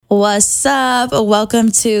What's up?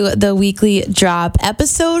 Welcome to the weekly drop,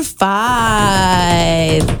 episode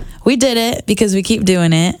 5. We did it because we keep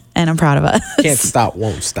doing it, and I'm proud of us. Can't stop,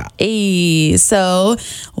 won't stop. Hey, so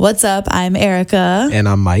what's up? I'm Erica. And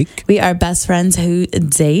I'm Mike. We are best friends who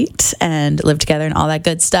date and live together and all that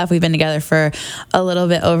good stuff. We've been together for a little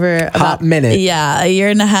bit over Hot minute. Yeah, a year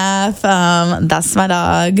and a half. That's my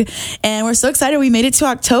dog. And we're so excited we made it to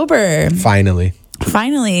October. Finally.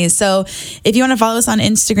 So if you want to follow us on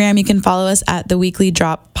Instagram, you can follow us at the Weekly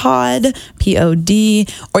Drop Pod, P-O-D,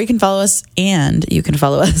 or you can follow us on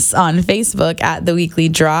Facebook at the Weekly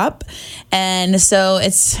Drop. And so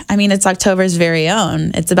it's October's very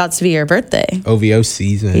own. It's about to be your birthday. OVO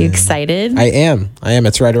season. Are you excited? I am.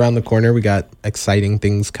 It's right around the corner. We got exciting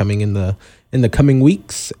things coming in the coming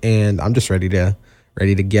weeks, and I'm just ready to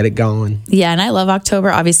get it going. Yeah, and I love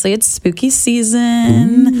October. Obviously, it's spooky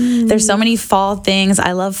season. Ooh. There's so many fall things.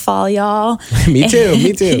 I love fall, y'all. Me too.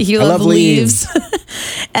 I love leaves.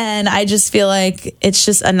 And I just feel like it's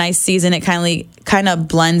just a nice season. It kind of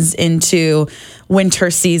blends into winter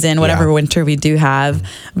season, whatever winter we do have.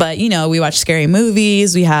 But, we watch scary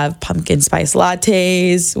movies. We have pumpkin spice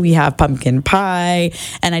lattes. We have pumpkin pie.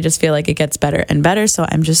 And I just feel like it gets better and better. So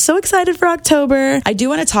I'm just so excited for October. I do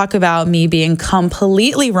want to talk about me being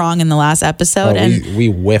completely wrong in the last episode. We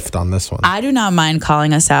whiffed on this one. I do not mind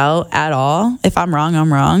calling us out at all. If I'm wrong,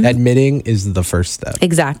 I'm wrong. Admitting is the first step.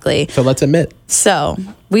 Exactly. So let's admit. So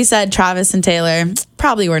we said Travis and Taylor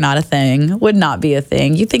probably were not a thing, would not be a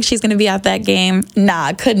thing. You think she's going to be at that game?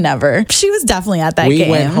 Nah, could never. She was definitely at that game. We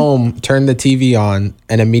went home, turned the TV on,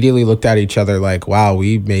 and immediately looked at each other like, wow,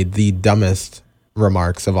 we made the dumbest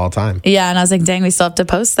remarks of all time. Yeah, and I was like, dang, we still have to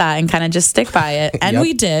post that and kind of just stick by it. And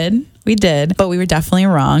we did, but we were definitely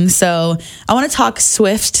wrong. So I want to talk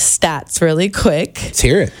Swift stats really quick. Let's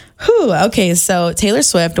hear it. Okay, so Taylor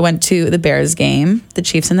Swift went to the Bears game, the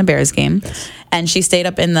Chiefs and the Bears game, and she stayed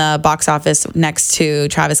up in the box office next to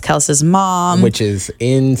Travis Kelce's mom. Which is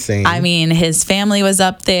insane. I mean, his family was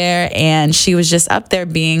up there, and she was just up there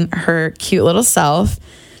being her cute little self.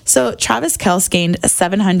 So Travis Kelce gained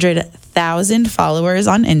 700,000 followers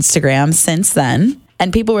on Instagram since then,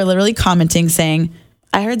 and people were literally commenting saying,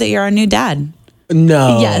 I heard that you're our new dad.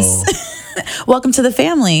 No. Yes. Welcome to the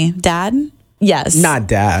family, Dad. Yes. Not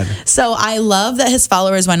dad. So I love that his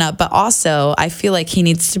followers went up, but also I feel like he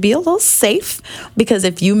needs to be a little safe because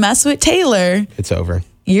if you mess with Taylor, it's over.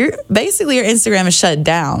 Your Instagram is shut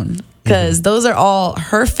down because those are all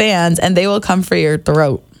her fans and they will come for your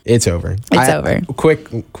throat. It's over. It's over.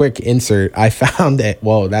 Quick insert. I found it.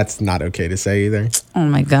 Whoa, that's not okay to say either. Oh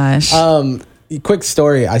my gosh. Quick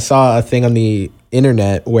story. I saw a thing on the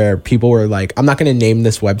internet where people were like, I'm not going to name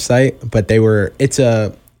this website, but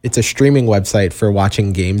it's a streaming website for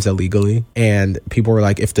watching games illegally. And people were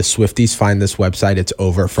like, if the Swifties find this website, it's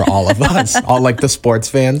over for all of us, all like the sports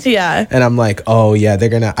fans. Yeah. And I'm like, oh yeah,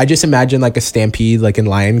 I just imagine like a stampede like in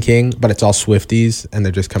Lion King, but it's all Swifties and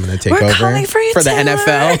they're just coming to take over for the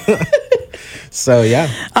NFL. So yeah.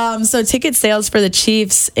 So ticket sales for the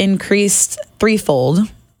Chiefs increased threefold.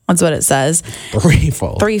 That's what it says.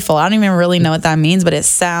 Threefold. I don't even really know what that means, but it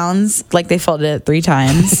sounds like they folded it 3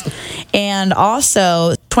 times. And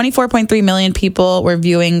also, 24.3 million people were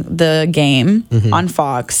viewing the game on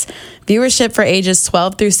Fox. Viewership for ages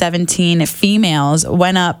 12 through 17 females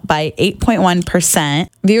went up by 8.1%.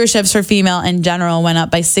 Viewerships for female in general went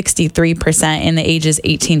up by 63% in the ages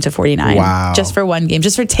 18 to 49. Wow. Just for one game.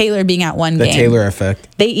 Just for Taylor being at one game. The Taylor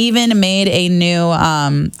effect. They even made a new,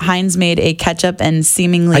 Heinz made a ketchup and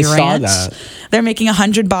seemingly ranch. Saw that. They're making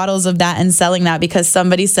 100 bottles of that and selling that because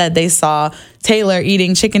somebody said they saw Taylor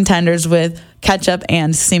eating chicken tenders with ketchup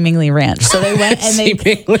and seemingly ranch. So they went and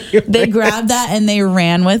they grabbed that and they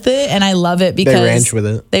ran with it. And I love it because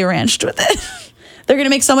they ranched with it. They're going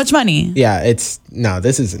to make so much money. Yeah,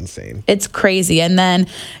 this is insane. It's crazy. And then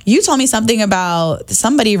you told me something about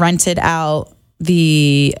somebody rented out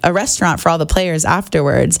a restaurant for all the players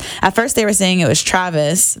afterwards. At first they were saying it was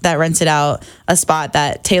Travis that rented out a spot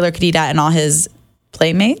that Taylor could eat at and all his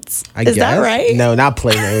playmates. Is that right? No, not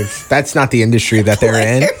playmates. That's not the industry that they're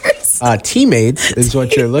in. Teammates is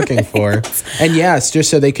what you're looking for. And yes, just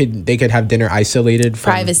so they could have dinner isolated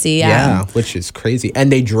from privacy. Yeah, which is crazy.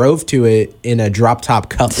 And they drove to it in a drop top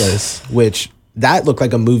Cutlass, which that looked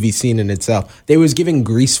like a movie scene in itself. They was giving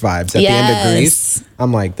Grease vibes at the end of Grease.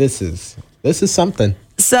 I'm like, this is something.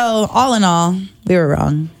 So all in all, we were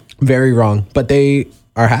wrong. Very wrong. But they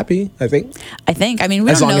are happy, I think. I mean,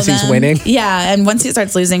 we don't know them. As long as he's winning. Yeah, and once he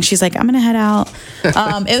starts losing, she's like, I'm going to head out.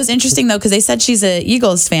 It was interesting, though, because they said she's a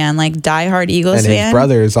Eagles fan, like diehard Eagles fan. And his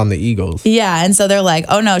brother is on the Eagles. Yeah, and so they're like,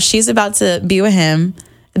 oh, no, she's about to be with him.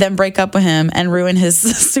 then break up with him and ruin his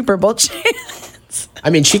Super Bowl chance. I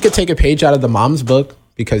mean, she could take a page out of the mom's book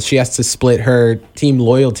because she has to split her team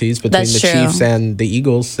loyalties between That's the true. Chiefs and the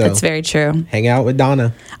Eagles. So That's very true. hang out with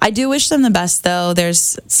Donna. I do wish them the best, though.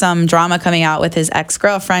 There's some drama coming out with his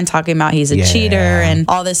ex-girlfriend talking about he's a cheater and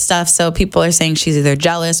all this stuff. So people are saying she's either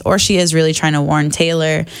jealous or she is really trying to warn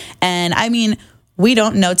Taylor. And I mean, we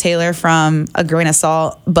don't know Taylor from a grain of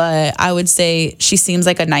salt, but I would say she seems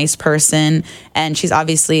like a nice person, and she's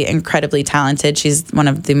obviously incredibly talented. She's one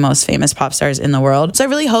of the most famous pop stars in the world. So I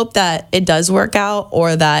really hope that it does work out,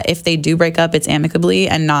 or that if they do break up, it's amicably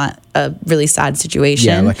and not a really sad situation.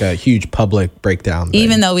 Yeah, like a huge public breakdown.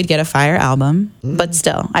 Even though we'd get a fire album, but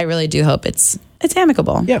still, I really do hope it's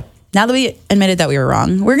amicable. Yeah. Now that we admitted that we were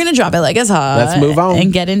wrong, we're gonna drop it like it's hot. Let's move on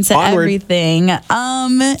and get into everything.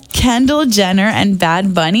 Kendall Jenner and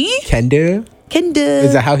Bad Bunny. Kendall?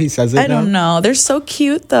 Is that how he says it? I don't know. They're so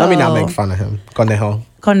cute though. Let me not make fun of him.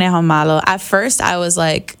 Conejo malo. At first, I was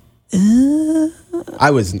like,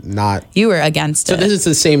 I was not. You were against it. So this is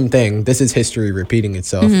the same thing. This is history repeating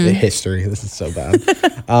itself. The history. This is so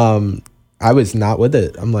bad. I was not with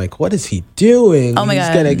it. I'm like, what is he doing? Oh my God.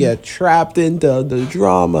 He's going to get trapped into the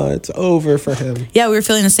drama. It's over for him. Yeah, we were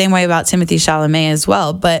feeling the same way about Timothée Chalamet as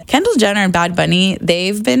well. But Kendall Jenner and Bad Bunny,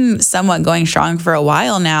 they've been somewhat going strong for a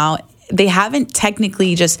while now. They haven't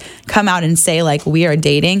technically just come out and say like we are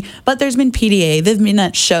dating, but there's been PDA, they've been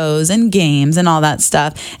at shows and games and all that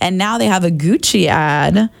stuff. And now they have a Gucci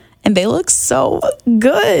ad. And they look so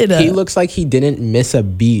good. He looks like he didn't miss a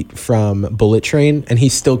beat from Bullet Train, and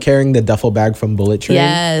he's still carrying the duffel bag from Bullet Train.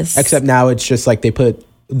 Yes. Except now it's just like they put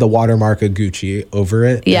the watermark of Gucci over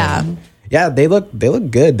it. Yeah. Yeah, they look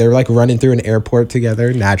good. They're like running through an airport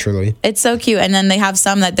together naturally. It's so cute. And then they have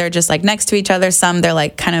some that they're just like next to each other. Some they're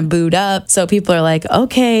like kind of booed up. So people are like,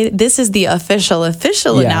 okay, this is the official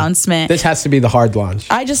announcement. This has to be the hard launch.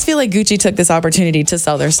 I just feel like Gucci took this opportunity to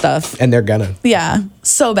sell their stuff. And they're gonna. Yeah,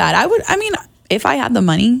 so bad. I mean, if I had the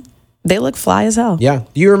money, they look fly as hell. Yeah.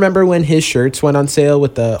 Do you remember when his shirts went on sale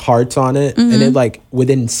with the hearts on it? And it like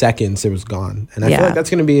within seconds it was gone. And I feel like that's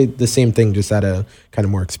going to be the same thing, just at a kind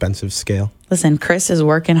of more expensive scale. Listen, Chris is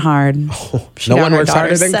working hard. No one works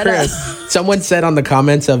harder than Chris. Someone said on the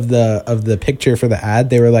comments of the picture for the ad,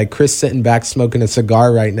 they were like, Chris sitting back smoking a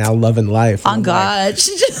cigar right now, loving life. On God.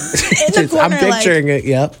 She just in the corner, I'm picturing it.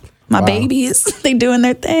 Yep. My babies, they doing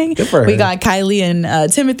their thing. Good for we her. got Kylie and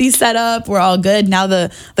Timothy set up. We're all good. Now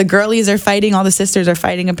the girlies are fighting. All the sisters are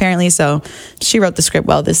fighting, apparently. So she wrote the script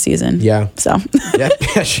well this season. Yeah. So.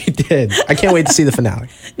 yeah, she did. I can't wait to see the finale.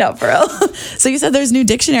 No, for real. So you said there's new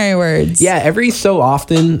dictionary words. Yeah, every so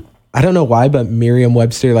often, I don't know why, but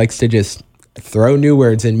Merriam-Webster likes to just throw new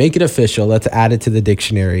words and make it official. Let's add it to the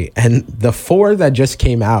dictionary. And the 4 that just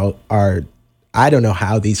came out are... I don't know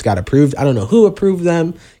how these got approved. I don't know who approved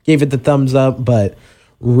them, gave it the thumbs up, but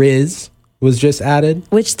Riz was just added.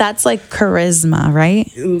 Which that's like charisma, right?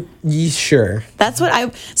 Sure. That's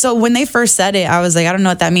what so when they first said it, I was like, I don't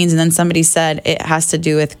know what that means. And then somebody said it has to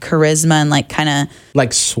do with charisma and like kind of.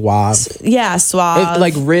 Like suave. Yeah, suave.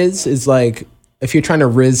 Like Riz is like, if you're trying to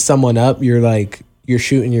Riz someone up, you're like, you're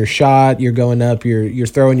shooting your shot, you're going up, you're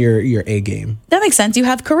throwing your A game. That makes sense. You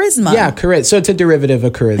have charisma. Yeah, charisma. So it's a derivative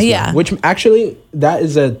of charisma. Yeah. Which actually, that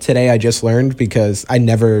is a today I just learned, because I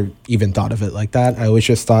never even thought of it like that. I always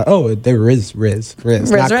just thought, oh, there is Riz,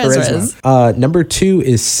 not charisma. Number 2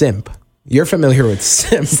 is simp. You're familiar with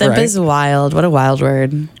simp, Simp right? is wild. What a wild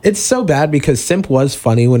word. It's so bad because simp was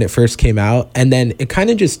funny when it first came out, and then it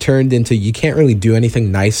kind of just turned into you can't really do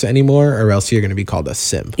anything nice anymore, or else you're going to be called a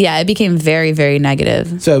simp. Yeah, it became very, very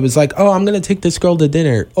negative. So it was like, oh, I'm going to take this girl to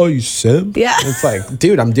dinner. Oh, you simp? Yeah. It's like,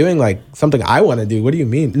 dude, I'm doing like something I want to do. What do you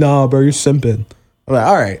mean? No, bro, you're simping. I'm like,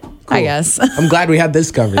 all right, cool. I guess. I'm glad we had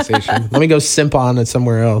this conversation. Let me go simp on it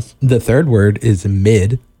somewhere else. The third word is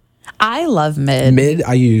mid. I love mid. Mid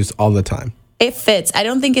I use all the time. It fits. I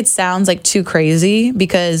don't think it sounds like too crazy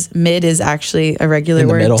because mid is actually a regular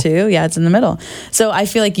word middle. too. Yeah, it's in the middle. So I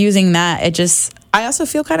feel like using that, I also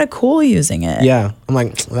feel kind of cool using it. Yeah. I'm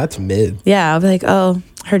like, well, that's mid. Yeah, I'll be like, oh,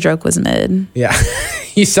 her joke was mid. Yeah.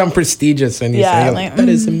 You sound prestigious when you say like, that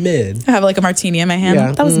is mid. I have like a martini in my hand.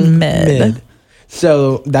 Yeah. That was mid.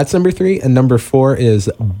 So that's number 3. And number 4 is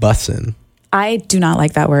bussin'. I do not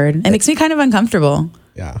like that word. It makes me kind of uncomfortable.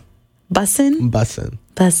 Yeah. Bussin'? Bussin'.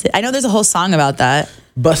 Bussin'. I know there's a whole song about that.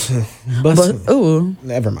 Bussin'. Ooh.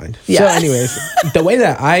 Never mind. Yeah. So anyways, the way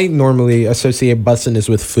that I normally associate bussin' is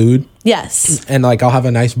with food. Yes. And like I'll have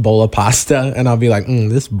a nice bowl of pasta and I'll be like,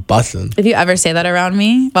 this bussin'. If you ever say that around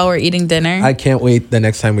me while we're eating dinner, I can't wait the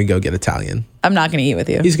next time we go get Italian. I'm not going to eat with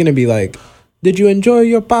you. He's going to be like, did you enjoy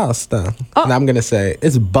your pasta? And I'm going to say,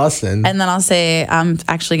 it's bussin'. And then I'll say, I'm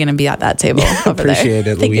actually going to be at that table over Appreciate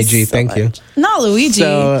there. it, Luigi. Thank you. Not Luigi.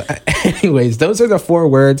 So, anyways, those are the 4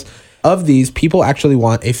 words. Of these, people actually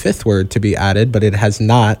want a 5th word to be added, but it has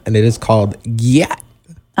not, and it is called gyat.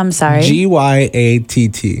 I'm sorry.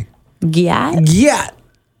 G-Y-A-T-T. Gyat? Gyat.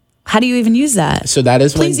 How do you even use that? So that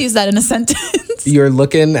is Please use that in a sentence. You're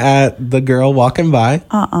looking at the girl walking by.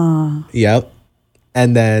 Yep.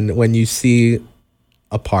 And then when you see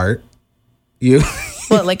a part, you...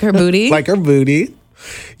 What, like her booty? Like her booty.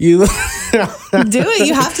 You... Do it.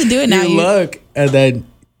 You have to do it now. You look, and then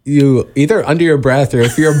you either under your breath or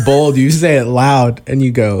if you're bold, you say it loud and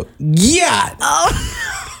you go, yeah. Oh.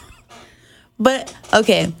 But,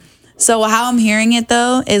 okay. So how I'm hearing it,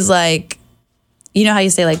 though, is like, you know how you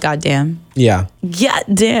say, like, goddamn? Yeah.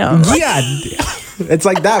 Goddamn. Yeah. It's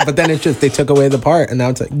like that, but then it's just, they took away the part, and now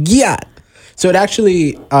it's like, yeah. So it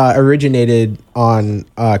actually originated on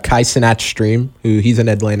Kai Cenat's stream, he's an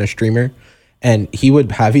Atlanta streamer, and he'd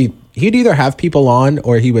either have people on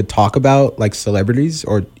or he would talk about like celebrities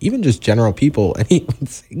or even just general people, and he would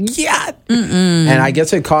say, yeah. And I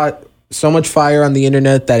guess it caught so much fire on the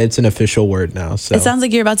internet that it's an official word now. So it sounds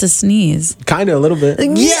like you're about to sneeze. Kind of a little bit.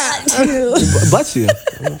 Yeah. Bless you.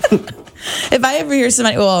 If I ever hear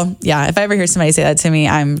somebody say that to me,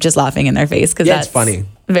 I'm just laughing in their face because that's funny.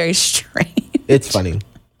 Very strange. It's funny,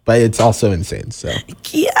 but it's also insane. So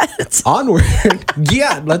yeah, onward.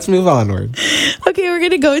 Yeah, let's move onward. Okay, we're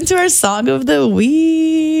gonna go into our song of the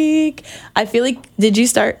week. I feel like, did you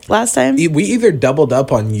start last time? We either doubled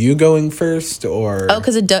up on you going first or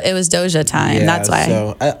because it was Doja time. Yeah, that's why.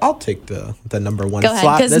 So I'll take the number 1 go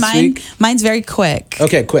slot ahead, this week. Mine's very quick.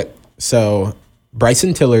 Okay, quick. So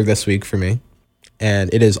Bryson Tiller this week for me,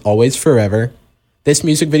 and it is Always Forever. This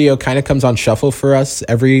music video kind of comes on shuffle for us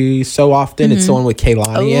every so often. It's the one with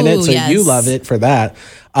Kehlani in it, so yes. You love it for that.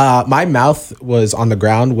 My mouth was on the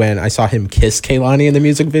ground when I saw him kiss Kehlani in the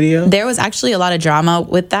music video. There was actually a lot of drama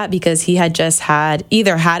with that because he had just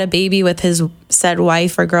either had a baby with his said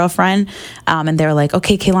wife or girlfriend, and they were like,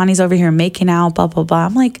 okay, Kehlani's over here making out, blah, blah, blah.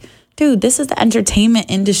 I'm like, dude, this is the entertainment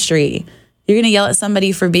industry. You're going to yell at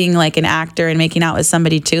somebody for being like an actor and making out with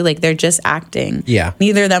somebody too. Like they're just acting. Yeah.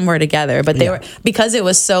 Neither of them were together, but they were, because it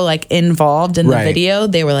was so like involved in the video,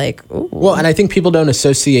 they were like, ooh. Well, and I think people don't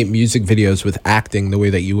associate music videos with acting the way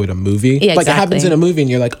that you would a movie. Yeah, like it happens in a movie and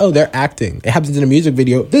you're like, oh, they're acting. It happens in a music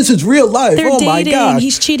video. This is real life. They're dating. My gosh.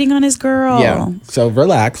 He's cheating on his girl. Yeah. So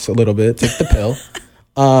relax a little bit. Take the pill.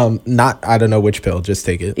 I don't know which pill. Just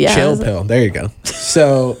take it. Yeah, chill pill. There you go.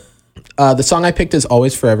 So... the song I picked is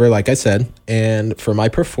Always Forever, like I said. And for my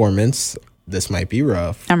performance, this might be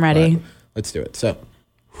rough. I'm ready. Let's do it. So,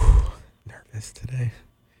 nervous today.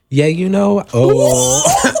 Yeah, you know. Oh.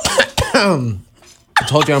 I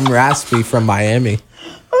told you I'm raspy from Miami.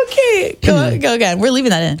 Okay, go again. We're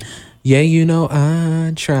leaving that in. Yeah, you know,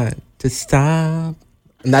 I tried to stop.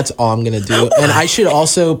 And that's all I'm going to do. And I should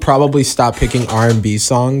also probably stop picking R&B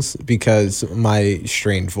songs because my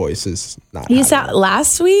strained voice is not.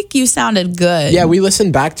 Last week, you sounded good. Yeah, we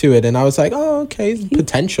listened back to it and I was like, oh, okay,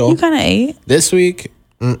 potential. You kind of ate. This week,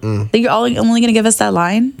 You're only going to give us that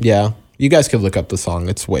line? Yeah. You guys could look up the song.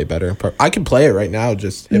 It's way better. I can play it right now.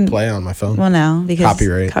 Just hit play on my phone. Well, no, because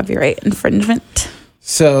copyright infringement.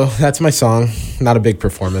 So that's my song. Not a big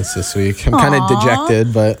performance this week. I'm kind of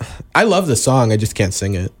dejected, but I love the song. I just can't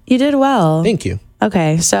sing it. You did well. Thank you.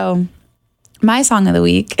 Okay, so my song of the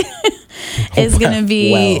week is going to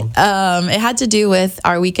be, it had to do with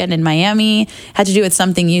our weekend in Miami, had to do with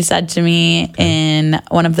something you said to me in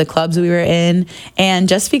one of the clubs we were in. And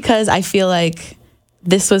just because I feel like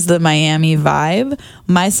this was the Miami vibe,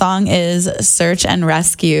 my song is Search and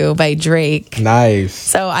Rescue by Drake. Nice.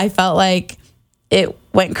 So I felt like it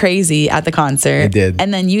went crazy at the concert. It did.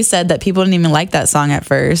 And then you said that people didn't even like that song at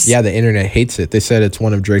first. Yeah, the internet hates it. They said it's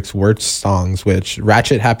one of Drake's worst songs, which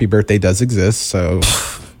Ratchet Happy Birthday does exist. So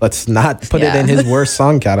let's not put it in his worst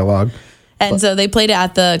song catalog. And so they played it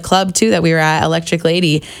at the club too that we were at, Electric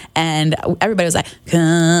Lady, and everybody was like,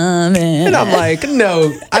 come in. And I'm like,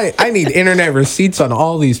 no, I need internet receipts on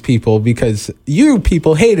all these people because you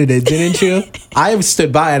people hated it, didn't you? I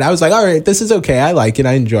stood by it. I was like, all right, this is okay. I like it.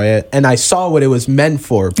 I enjoy it. And I saw what it was meant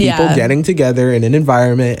for. People getting together in an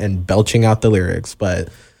environment and belching out the lyrics. But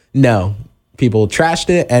no, people trashed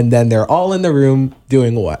it. And then they're all in the room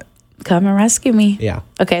doing what? Come and rescue me. Yeah.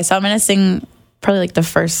 Okay, so I'm going to sing probably like the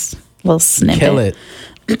first little snippet. Kill it.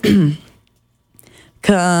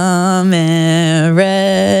 Come and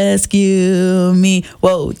rescue me.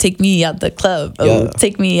 Whoa, take me out the club. Oh,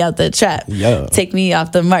 take me out the trap. Take me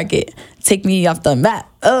off the market. Take me off the map.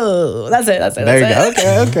 Oh, that's it. There you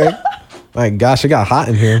go. Okay. My gosh, it got hot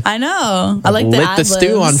in here. I know. I like the lit the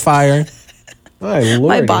stew on fire. My lord.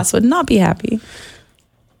 My boss would not be happy.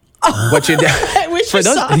 What you did? I wish you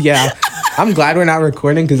saw. Yeah. I'm glad we're not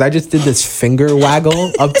recording because I just did this finger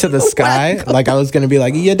waggle up to the sky. Like I was going to be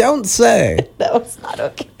like, you don't say. That was not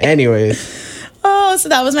okay. Anyways. Oh, so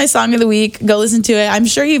that was my song of the week. Go listen to it. I'm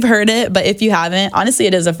sure you've heard it, but if you haven't, honestly,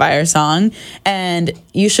 it is a fire song. And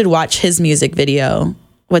you should watch his music video.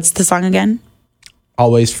 What's the song again?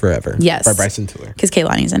 Always Forever. Yes. By Bryson Tiller. Because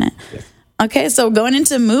Kehlani's in it. Yes. Okay, so going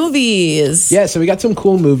into movies. Yeah, so we got some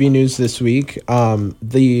cool movie news this week.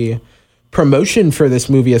 The promotion for this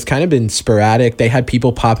movie has kind of been sporadic. They had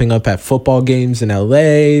people popping up at football games in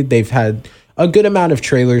LA. They've had a good amount of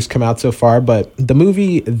trailers come out so far, but the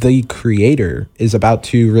movie The Creator is about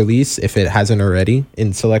to release, if it hasn't already,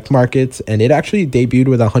 in select markets, and it actually debuted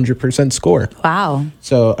with a 100% score. Wow.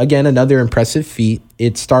 So again, another impressive feat.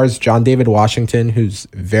 It stars John David Washington, who's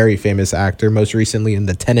a very famous actor, most recently in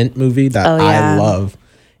the Tenet movie that I love.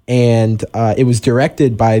 And it was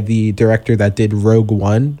directed by the director that did Rogue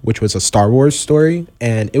One, which was a Star Wars story.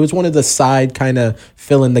 And it was one of the side kind of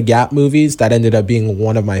fill in the gap movies that ended up being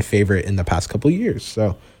one of my favorite in the past couple of years.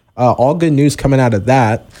 So all good news coming out of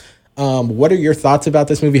that. What are your thoughts about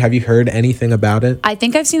this movie? Have you heard anything about it? I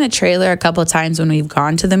think I've seen the trailer a couple of times when we've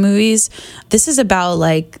gone to the movies. This is about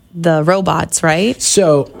like the robots, right?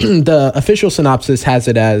 So the official synopsis has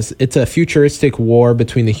it as it's a futuristic war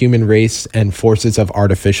between the human race and forces of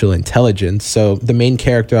artificial intelligence. So the main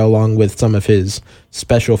character, along with some of his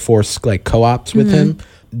special force like co-ops with him,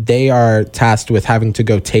 they are tasked with having to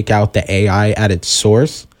go take out the AI at its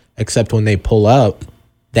source, except when they pull up,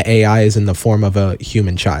 the AI is in the form of a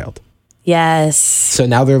human child. Yes. So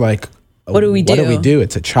now they're like, what do we do? What do we do?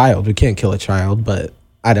 It's a child. We can't kill a child, but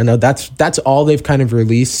I don't know. That's all they've kind of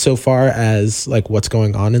released so far as like what's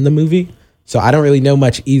going on in the movie. So I don't really know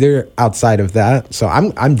much either outside of that. So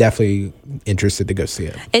I'm definitely interested to go see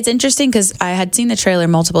it. It's interesting because I had seen the trailer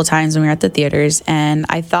multiple times when we were at the theaters, and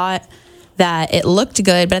I thought that it looked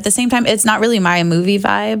good, but at the same time, it's not really my movie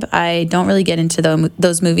vibe. I don't really get into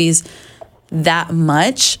those movies that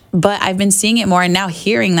much, but I've been seeing it more, and now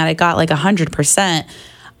hearing that it got like 100%,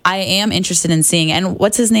 I am interested in seeing it. And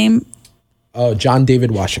what's his name? Oh, John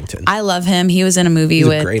David Washington. I love him. He was in a movie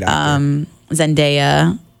with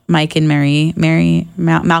Zendaya, Mike and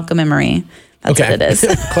Malcolm and Marie. That's what it is.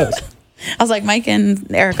 Close. I was like, Mike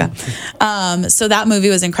and Erica. So that movie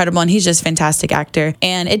was incredible, and he's just a fantastic actor.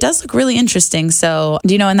 And it does look really interesting. So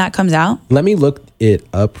do you know when that comes out? Let me look it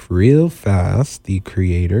up real fast. The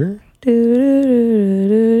Creator. I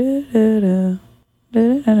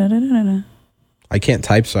can't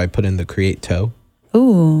type, so I put in the create toe.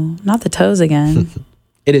 Ooh, not the toes again.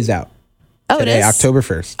 It is out. Oh, today, it is? October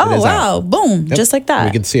 1st. Oh, wow. Out. Boom. Yep. Just like that.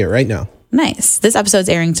 We can see it right now. Nice. This episode's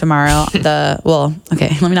airing tomorrow. Okay,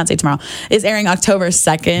 let me not say tomorrow. It's airing October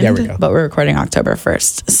 2nd, there we go. But we're recording October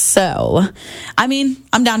 1st. So, I mean,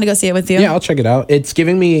 I'm down to go see it with you. Yeah, I'll check it out. It's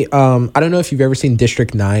giving me, I don't know if you've ever seen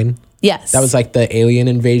District 9. Yes. That was like the alien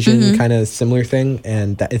invasion kind of similar thing.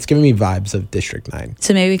 And it's giving me vibes of District 9.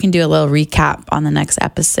 So maybe we can do a little recap on the next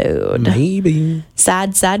episode. Maybe.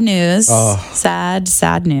 Sad news. Oh. Sad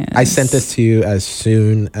news. I sent this to you as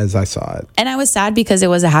soon as I saw it. And I was sad because it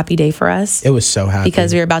was a happy day for us. It was so happy.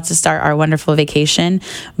 Because we were about to start our wonderful vacation.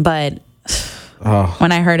 But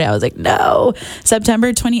when I heard it, I was like, no.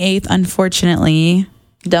 September 28th, unfortunately,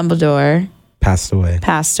 Dumbledore passed away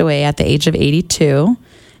at the age of 82.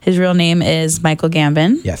 His real name is Michael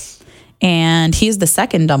Gambon. Yes. And he's the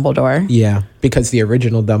second Dumbledore. Yeah, because the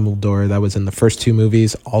original Dumbledore that was in the first two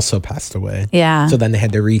movies also passed away. Yeah. So then they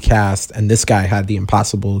had to recast, and this guy had the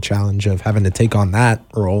impossible challenge of having to take on that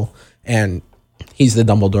role. And he's the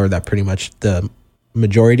Dumbledore that pretty much the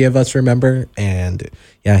majority of us remember. And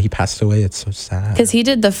yeah, he passed away. It's so sad. Because he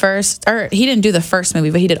did he didn't do the first movie,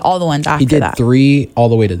 but he did all the ones after that. He did 3 all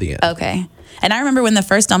the way to the end. Okay. And I remember when the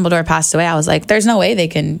first Dumbledore passed away, I was like, there's no way they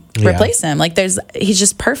can replace him. Like, he's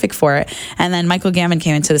just perfect for it. And then Michael Gambon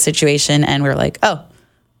came into the situation, and we were like, oh,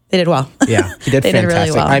 they did well. Yeah, he did they fantastic. Did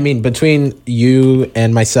really well. I mean, between you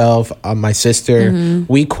and myself, my sister,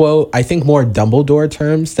 we quote, I think, more Dumbledore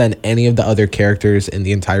terms than any of the other characters in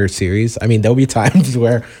the entire series. I mean, there'll be times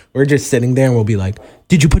where we're just sitting there and we'll be like,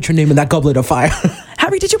 did you put your name in that goblet of fire?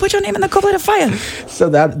 Harry, did you put your name in the goblet of fire? So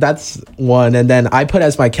that's one. And then I put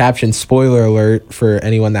as my caption, spoiler alert for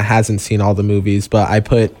anyone that hasn't seen all the movies, but I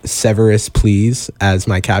put Severus Please as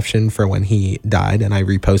my caption for when he died, and I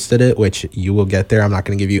reposted it, which you will get there. I'm not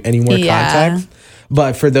going to give you any more context.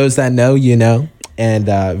 But for those that know, you know. And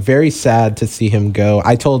very sad to see him go.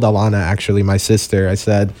 I told Alana, actually, my sister, I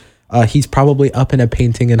said, He's probably up in a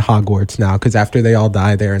painting in Hogwarts now because after they all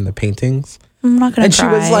die, they're in the paintings. I'm not gonna. And cry.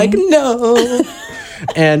 she was like, no.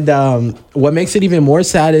 And what makes it even more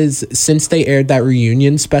sad is since they aired that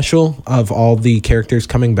reunion special of all the characters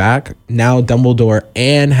coming back, now Dumbledore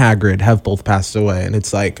and Hagrid have both passed away. And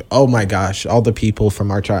it's like, oh my gosh, all the people from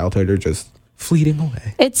our childhood are just fleeting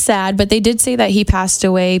away. It's sad, but they did say that he passed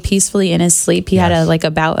away peacefully in his sleep. He had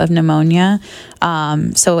a bout of pneumonia.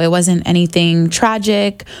 So it wasn't anything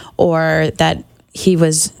tragic or that he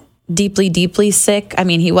was deeply, deeply sick. I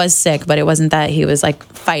mean, he was sick, but it wasn't that he was like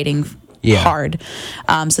fighting hard.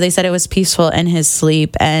 So they said it was peaceful in his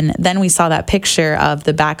sleep. And then we saw that picture of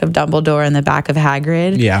the back of Dumbledore and the back of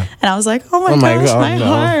Hagrid. Yeah. And I was like, oh my gosh, God, my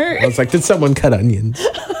heart. I was like, did someone cut onions?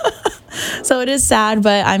 So it is sad,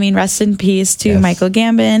 but I mean, rest in peace to Michael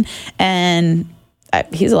Gambon. And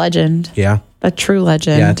he's a legend. Yeah. A true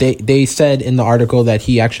legend. Yeah, they said in the article that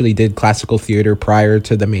he actually did classical theater prior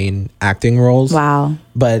to the main acting roles. Wow.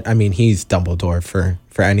 But I mean, he's Dumbledore for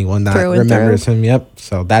anyone that remembers him. Yep.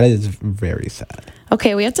 So that is very sad.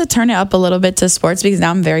 Okay, we have to turn it up a little bit to sports because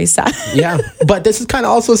now I'm very sad. Yeah, but this is kind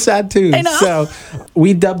of also sad too. I know. So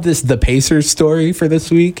we dubbed this the Pacers story for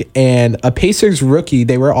this week, and a Pacers rookie,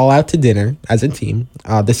 they were all out to dinner as a team.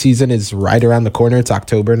 The season is right around the corner. It's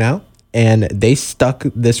October now. And they stuck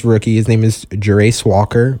this rookie, his name is Jarace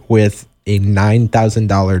Walker, with a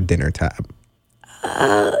 $9,000 dinner tab.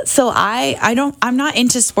 So I'm not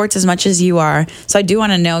into sports as much as you are. So I do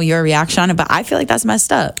want to know your reaction on it, but I feel like that's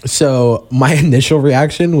messed up. So my initial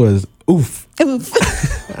reaction was, oof. Oof.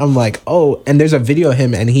 I'm like, oh, and there's a video of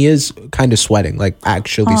him and he is kind of sweating, like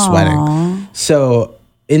actually sweating. So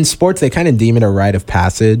in sports, they kind of deem it a rite of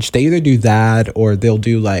passage. They either do that or they'll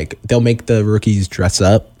make the rookies dress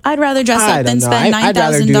up. I'd rather dress up than spend $9,000. I'd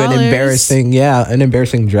rather do an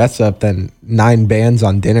embarrassing dress up than 9 bands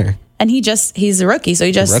on dinner. And he's a rookie, so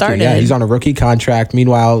he just started. Yeah, he's on a rookie contract.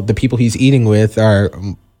 Meanwhile, the people he's eating with are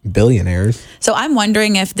billionaires. So I'm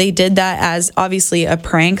wondering if they did that as obviously a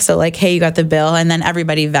prank. So like, hey, you got the bill, and then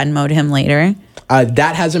everybody Venmo'd him later.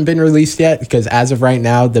 That hasn't been released yet because as of right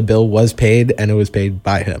now, the bill was paid and it was paid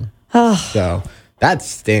by him. So that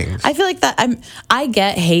stings. I feel like I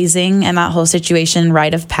get hazing and that whole situation,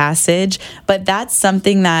 rite of passage, but that's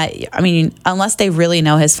something that, I mean, unless they really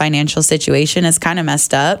know his financial situation, is kind of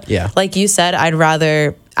messed up. Yeah. Like you said, I'd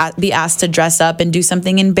rather be asked to dress up and do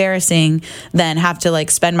something embarrassing than have to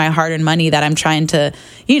like spend my hard-earned money that I'm trying to,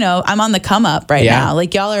 I'm on the come up right now.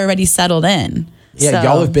 Like y'all are already settled in. Yeah, so.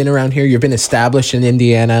 Y'all have been around here. You've been established in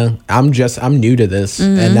Indiana. I'm new to this,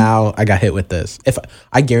 and now I got hit with this. If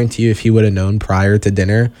I guarantee you, if he would have known prior to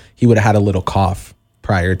dinner, he would have had a little cough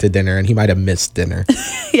prior to dinner, and he might have missed dinner.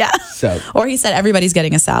 Yeah. So, or he said everybody's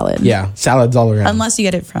getting a salad. Yeah, salads all around. Unless you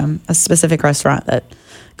get it from a specific restaurant that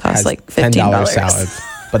costs like $15 salads.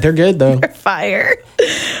 But they're good though. They're fire.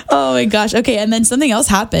 Oh my gosh. Okay, and then something else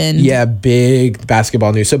happened. Yeah, big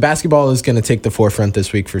basketball news. So basketball is going to take the forefront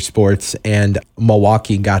this week for sports, and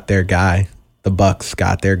Milwaukee got their guy. The Bucks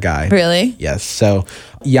got their guy. Really? Yes. So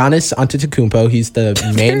Giannis Antetokounmpo, he's the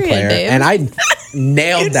main player, and I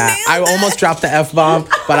nailed that. I almost dropped the F-bomb,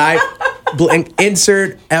 but I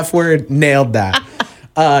insert F word, nailed that.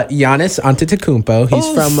 Giannis Antetokounmpo.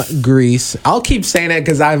 He's from Greece. I'll keep saying it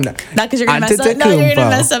because I'm not because you're gonna mess up. No, you're gonna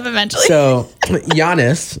mess up eventually. So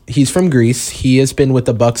Giannis, he's from Greece. He has been with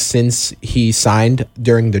the Bucks since he signed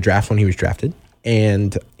during the draft when he was drafted,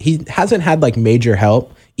 and he hasn't had like major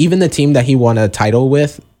help. Even the team that he won a title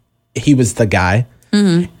with, he was the guy,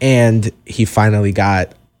 and he finally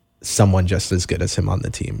got someone just as good as him on the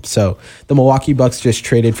team. So the Milwaukee Bucks just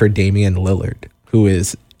traded for Damian Lillard, who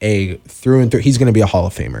is a through and through. He's going to be a Hall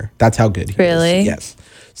of Famer. That's how good he is. Really? Yes.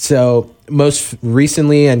 So most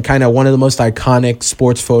recently, and kind of one of the most iconic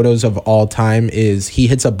sports photos of all time, is he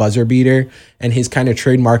hits a buzzer beater, and his kind of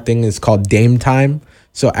trademark thing is called Dame Time.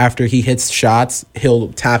 So after he hits shots,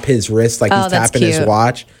 he'll tap his wrist like he's tapping his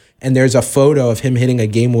watch. And there's a photo of him hitting a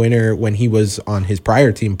game winner when he was on his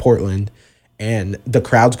prior team, Portland. And the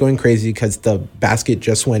crowd's going crazy because the basket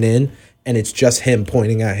just went in, and it's just him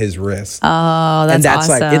pointing at his wrist. Oh, that's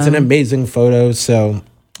awesome. Like, it's an amazing photo. So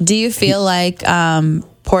do you feel like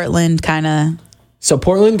Portland kind of... So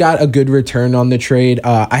Portland got a good return on the trade.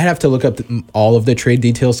 I have to look up all of the trade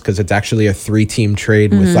details because it's actually a 3-team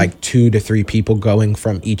trade with like 2 to 3 people going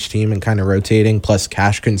from each team and kind of rotating, plus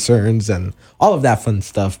cash concerns and all of that fun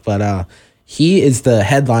stuff. But he is the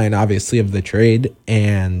headline, obviously, of the trade,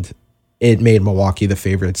 and it made Milwaukee the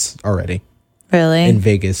favorites already. Really? In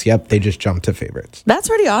Vegas. Yep, they just jumped to favorites. That's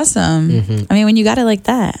pretty awesome. I mean, when you got it like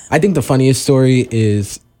that. I think the funniest story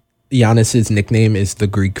is Giannis's nickname is the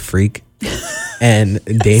Greek Freak. And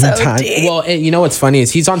Dame So Time. deep. Well, and you know what's funny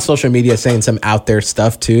is he's on social media saying some out there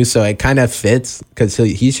stuff too, so it kind of fits because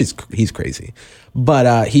he's crazy.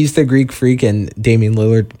 But he's the Greek Freak and Damian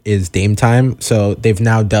Lillard is Dame Time, so they've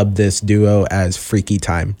now dubbed this duo as Freaky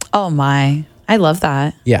Time. Oh my, I love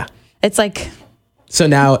that. Yeah. It's like, So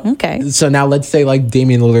now, okay. So now, let's say like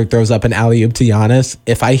Damian Lillard throws up an alley oop to Giannis.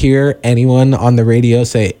 If I hear anyone on the radio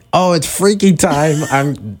say, "Oh, it's Freaky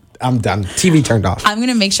Time," I'm done. TV turned off. I'm going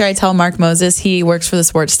to make sure I tell Mark Moses, he works for the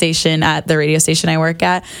sports station at the radio station I work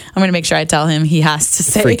at. I'm going to make sure I tell him he has to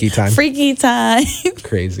say Freaky Time. Freaky Time.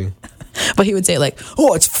 Crazy. But he would say like,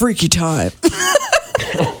 oh, it's Freaky Time.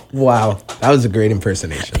 Wow, that was a great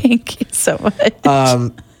impersonation. Thank you so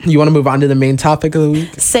much. You want to move on to the main topic of the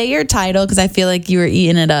week? Say your title because I feel like you were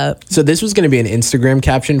eating it up. So this was going to be an Instagram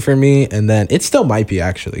caption for me, and then it still might be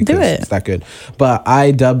actually. Do 'cause it. It's that good. But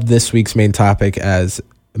I dubbed this week's main topic as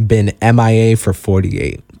been MIA for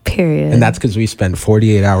 48. Period. And that's because we spent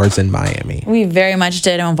 48 hours in Miami. We very much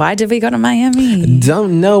did. And why did we go to Miami?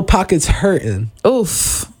 Don't know, pockets hurting.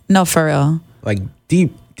 Oof. No, for real. Like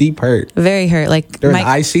deep hurt. Very hurt. Like They're in the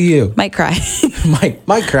ICU. might cry.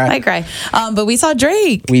 Might cry. Might cry. But we saw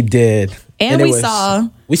Drake. We did. And it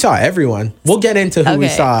we saw everyone. We'll get into who we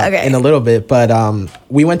Okay, saw okay. in a little bit, but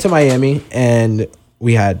we went to Miami and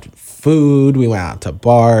we had food, we went out to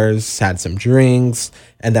bars, had some drinks,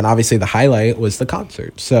 and then obviously the highlight was the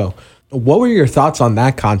concert. So, what were your thoughts on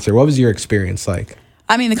that concert? What was your experience like?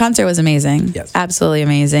 I mean, the concert was amazing. Yes. Absolutely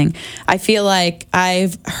amazing. I feel like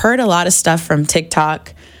I've heard a lot of stuff from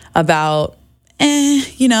TikTok about,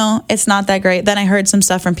 it's not that great. Then I heard some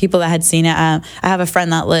stuff from people that had seen it. I have a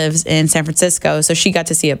friend that lives in San Francisco, so she got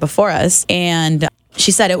to see it before us. And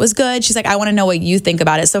she said it was good. She's like, I want to know what you think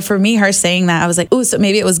about it. So for me, her saying that, I was like, oh, so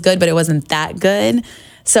maybe it was good, but it wasn't that good.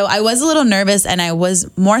 So I was a little nervous, and I was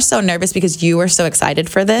more so nervous because you were so excited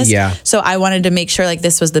for this. Yeah. So I wanted to make sure like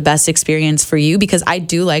this was the best experience for you because I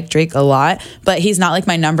do like Drake a lot, but he's not like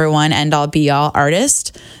my number one end all be all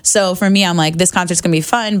artist. So for me, I'm like, this concert's gonna be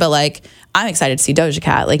fun, but like I'm excited to see Doja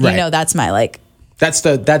Cat. Like, Right. that's my like.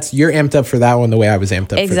 That's you're amped up for that one the way I was amped up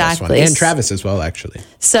for this Exactly. one. And Travis as well, actually.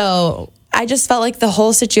 So I just felt like the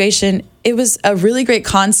whole situation, it was a really great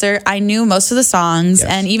concert. I knew most of the songs, Yes.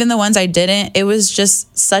 and even the ones I didn't, it was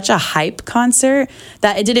just such a hype concert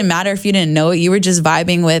that it didn't matter if you didn't know it. You were just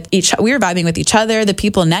vibing with we were vibing with each other, the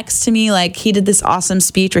people next to me. Like, he did this awesome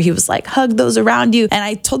speech where he was like, hug those around you. And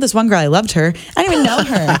I told this one girl I loved her. I didn't even know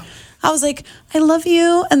her. I was like, I love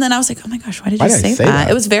you. And then I was like, oh my gosh, why did you did I say say that? that?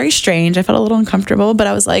 It was very strange. I felt a little uncomfortable, but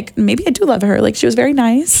I was like, maybe I do love her. Like, she was very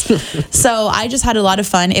nice. So I just had a lot of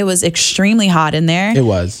fun. It was extremely hot in there. It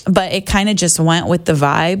was. But it kind of just went with the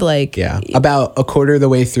vibe. Like, Yeah. About a quarter of the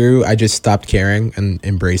way through, I just stopped caring and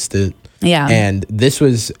embraced it. Yeah. And this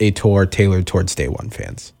was a tour tailored towards Day One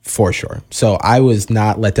fans, for sure. So I was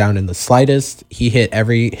not let down in the slightest. He hit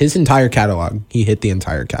his entire catalog. He hit the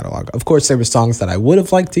entire catalog. Of course, there were songs that I would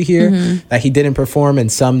have liked to hear that he didn't perform,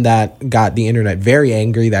 and some that got the internet very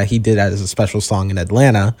angry that he did as a special song in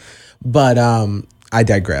Atlanta. But I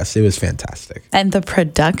digress. It was fantastic. And the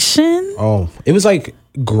production? Oh, it was like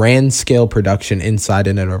grand scale production inside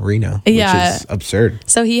in an arena, which Yeah. is absurd.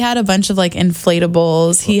 So he had a bunch of like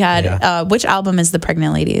inflatables. He had, Yeah. which album is the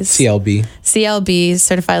Pregnant Ladies? CLB. CLB,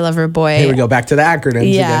 Certified Lover Boy. Here we go back to the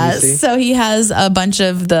acronyms Yeah, again, you see? so he has a bunch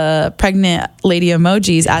of the pregnant lady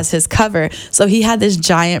emojis as his cover. So he had this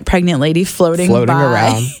giant pregnant lady floating by.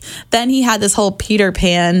 around. Then he had this whole Peter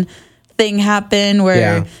Pan thing happen where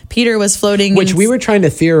Yeah. Peter was floating. Which we were trying to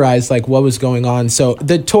theorize like what was going on. So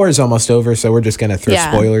the tour is almost over, so we're just gonna throw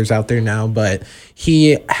Yeah. spoilers out there now. But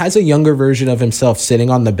he has a younger version of himself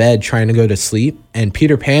sitting on the bed trying to go to sleep, and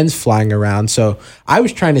Peter Pan's flying around. So I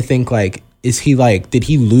was trying to think like, did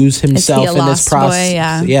he lose himself in this lost process? boy?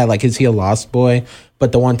 Yeah. Yeah, like is he a lost boy?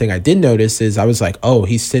 But the one thing I did notice is I was like, oh,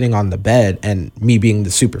 he's sitting on the bed, and me being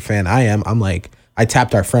the super fan I am, I'm like, I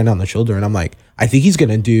tapped our friend on the shoulder and I'm like, I think he's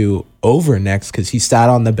gonna do Over next because he sat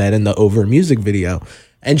on the bed in the Over music video.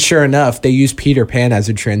 And sure enough, they used Peter Pan as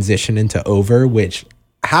a transition into Over, which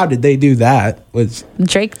how did they do that? Was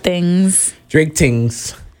Drake things. Drake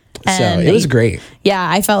Tings. So And it was great. Yeah,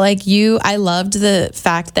 I felt like I loved the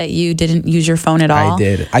fact that you didn't use your phone at all. I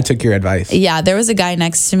did. I took your advice. Yeah, there was a guy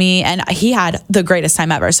next to me and he had the greatest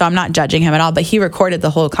time ever. So I'm not judging him at all, but he recorded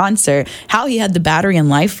the whole concert. How he had the battery and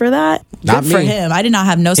life for that? Not Good for me. him. I did not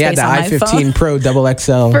have no He had space the on my i15 phone. Pro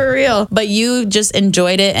XXL. For real. But you just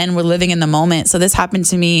enjoyed it and were living in the moment. So this happened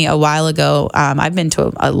to me a while ago. I've been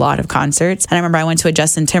to a lot of concerts. And I remember I went to a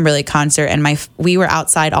Justin Timberlake concert and we were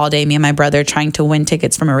outside all day, me and my brother, trying to win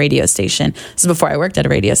tickets from a radio station. This is before I worked at a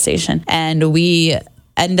radio station. And we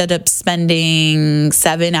ended up spending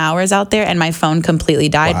 7 hours out there, and my phone completely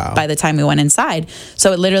died by the time we went inside.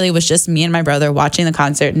 So it literally was just me and my brother watching the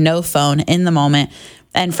concert, no phone in the moment.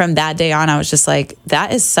 And from that day on, I was just like,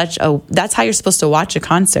 that's how you're supposed to watch a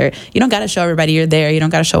concert. You don't got to show everybody you're there. You don't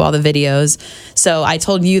got to show all the videos. So I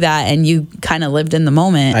told you that, and you kind of lived in the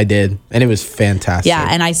moment. I did. And it was fantastic. Yeah.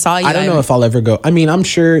 And I saw you. I don't know if I'll ever go. I mean, I'm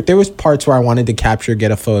sure there was parts where I wanted to capture,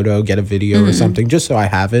 get a photo, get a video or something, just so I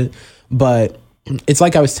have it. But it's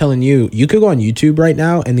like I was telling you, you could go on YouTube right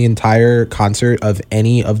now and the entire concert of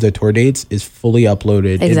any of the tour dates is fully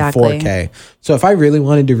uploaded in 4K. So if I really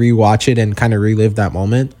wanted to rewatch it and kind of relive that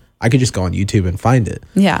moment, I could just go on YouTube and find it.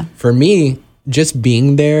 Yeah. For me, just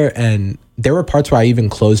being there, and there were parts where I even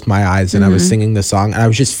closed my eyes and I was singing the song and I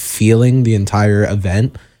was just feeling the entire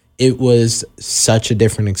event. It was such a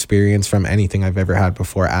different experience from anything I've ever had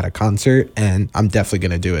before at a concert, and I'm definitely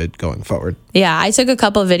going to do it going forward. Yeah, I took a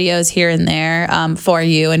couple of videos here and there for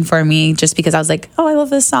you and for me, just because I was like, oh, I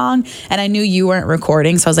love this song. And I knew you weren't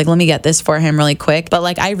recording, so I was like, let me get this for him really quick. But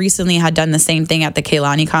like, I recently had done the same thing at the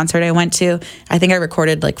Kehlani concert I went to. I think I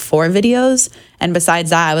recorded like 4 videos. And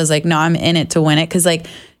besides that, I was like, no, I'm in it to win it. Because like,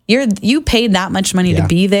 you paid that much money to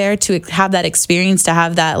be there, to have that experience, to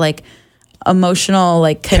have that like emotional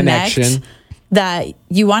like connection that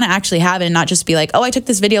you want to actually have, and not just be like, oh, I took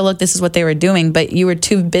this video, look, this is what they were doing, but you were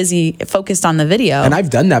too busy focused on the video. And I've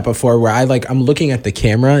done that before, where I'm looking at the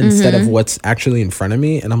camera instead of what's actually in front of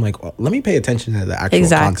me, and I'm like, well, let me pay attention to the actual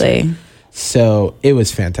concert. So it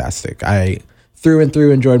was fantastic. I through and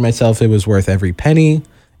through enjoyed myself. It was worth every penny.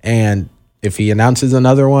 And if he announces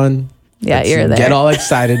another one, you're there, get all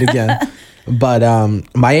excited again. But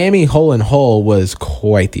Miami Hole in Hole was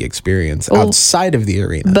quite the experience outside of the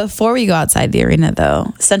arena. Before we go outside the arena,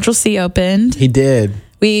 though, Central C opened. He did.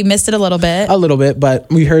 We missed it a little bit, but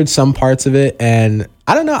we heard some parts of it. And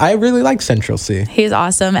I don't know. I really like Central C. He's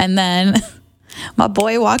awesome. And then my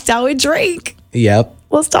boy walked out with Drake. Yep.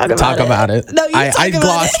 Let's talk about it. No, I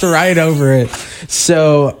glossed right over it.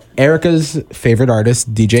 So Erica's favorite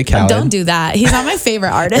artist, DJ Khaled. Don't do that. He's not my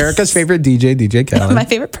favorite artist. Erica's favorite DJ Khaled. My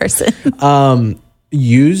favorite person.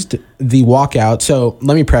 Used the walkout. So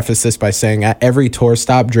let me preface this by saying at every tour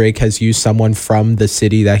stop, Drake has used someone from the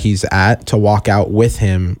city that he's at to walk out with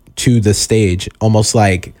him to the stage, almost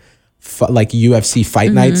like UFC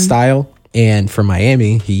fight night style. And for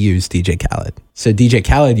Miami, he used DJ Khaled. So DJ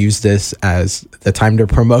Khaled used this as the time to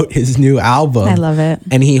promote his new album. I love it.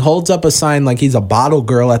 And he holds up a sign like he's a bottle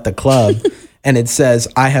girl at the club. And it says,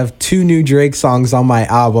 I have 2 new Drake songs on my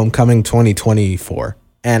album coming 2024.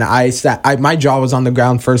 And my jaw was on the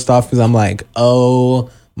ground first off, because I'm like, oh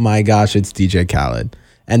my gosh, it's DJ Khaled.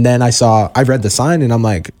 And then I read the sign and I'm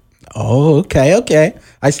like, oh, okay.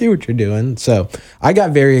 I see what you're doing. So I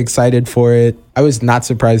got very excited for it. I was not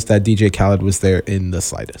surprised that DJ Khaled was there in the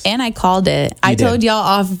slightest. And I called it. I told y'all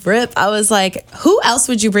off rip. I was like, who else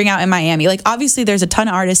would you bring out in Miami? Like, obviously, there's a ton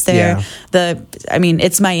of artists there. Yeah.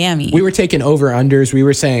 It's Miami. We were taking over-unders. We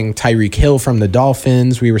were saying Tyreek Hill from the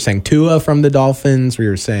Dolphins. We were saying Tua from the Dolphins. We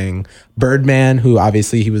were saying Birdman, who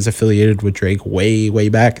obviously he was affiliated with Drake way, way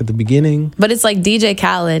back at the beginning. But it's like DJ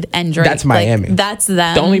Khaled and Drake. That's Miami. Like, that's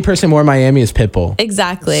them. The only person more Miami is Pitbull.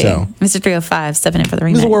 Exactly. So. Mr. 305 stepping in for the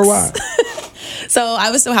remix. This is worldwide. So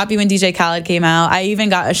I was so happy when DJ Khaled came out. I even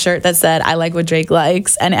got a shirt that said, I like what Drake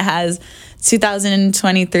likes. And it has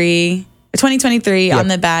 2023 on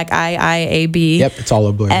the back, IIAB. Yep, it's all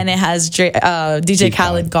a blur. And it has DJ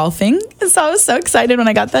Khaled golfing. So I was so excited when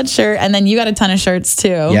I got that shirt. And then you got a ton of shirts too.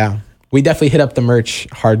 Yeah, we definitely hit up the merch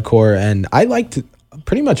hardcore. And I liked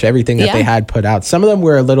pretty much everything that they had put out. Some of them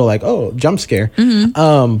were a little like, oh, jump scare.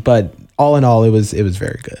 But all in all, it was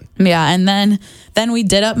very good. Yeah, and then we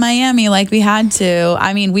did up Miami like we had to.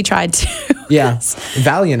 I mean, we tried to. Yeah,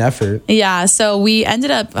 valiant effort. Yeah, so we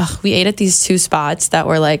ended up, we ate at these 2 spots that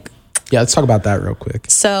were like... Yeah, let's talk about that real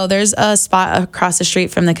quick. So there's a spot across the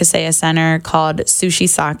street from the Kaseya Center called Sushi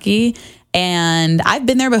Saki. And I've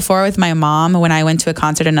been there before with my mom when I went to a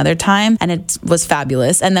concert another time, and it was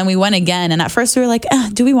fabulous. And then we went again, and at first we were like,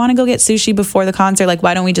 do we want to go get sushi before the concert? Like,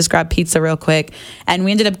 why don't we just grab pizza real quick? And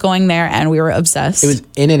we ended up going there, and we were obsessed. It was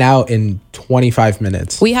in and out in 25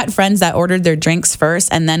 minutes. We had friends that ordered their drinks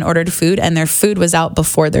first and then ordered food, and their food was out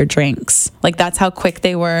before their drinks. Like, that's how quick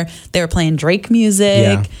they were. They were playing Drake music.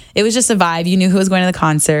 Yeah. It was just a vibe. You knew who was going to the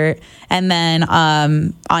concert. And then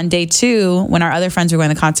on day 2, when our other friends were going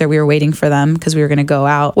to the concert, we were waiting for them because we were going to go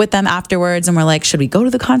out with them afterwards. And we're like, should we go to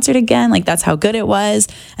the concert again? Like, that's how good it was.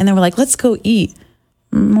 And then we're like, let's go eat.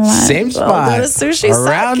 Same spot. Go to Sushi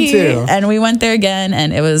Around Saki. two. And we went there again,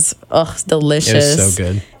 and it was delicious. It was so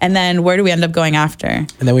good. And then where do we end up going after?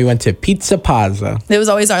 And then we went to Pizza Pazza. It was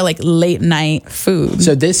always our like late night food.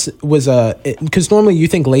 So this was because normally you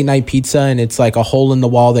think late night pizza and it's like a hole in the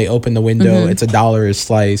wall. They open the window. It's $1 a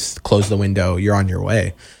slice. Close the window. You're on your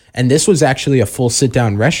way. And this was actually a full sit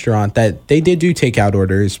down restaurant that they did do takeout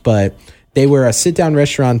orders, but they were a sit down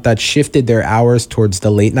restaurant that shifted their hours towards the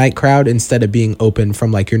late night crowd instead of being open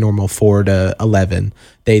from like your normal 4 to 11.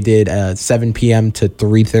 They did 7 p.m. to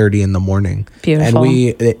 3:30 in the morning. Beautiful.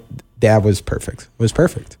 And that was perfect. It was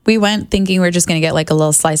perfect. We went thinking we were just going to get like a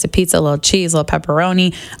little slice of pizza, a little cheese, a little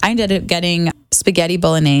pepperoni. I ended up getting spaghetti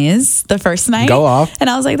bolognese the first night. Go off. And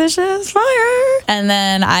I was like, this shit is fire. And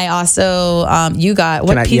then I also, you got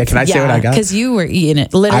what pizza? Can I say what I got? Because you were eating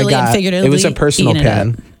it literally and figuratively. It was a personal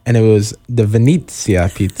pan, and it was the Venezia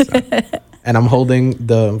pizza. And I'm holding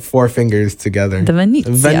the 4 fingers together. The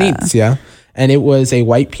Venezia. Venezia. And it was a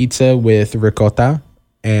white pizza with ricotta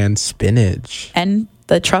and spinach. And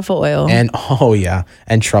the truffle oil. And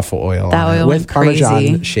and truffle oil. That oil with crazy.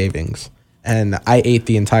 Parmesan shavings. And I ate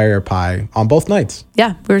the entire pie on both nights.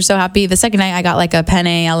 Yeah, we were so happy. The second night, I got like a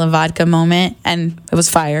penne alla vodka moment, and it was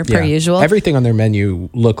fire, per usual. Everything on their menu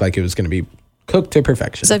looked like it was going to be cooked to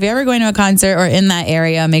perfection. So if you're ever going to a concert or in that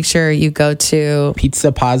area, make sure you go to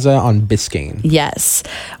Pizza Pazza on Biscayne. Yes.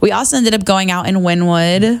 We also ended up going out in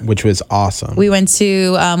Wynwood, which was awesome. We went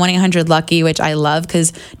to 1-800-LUCKY, which I love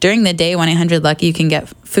because during the day, 1-800-LUCKY, you can get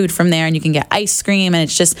food from there and you can get ice cream and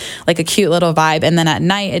it's just like a cute little vibe. And then at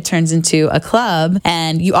night, it turns into a club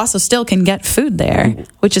and you also still can get food there,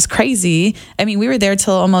 which is crazy. I mean, we were there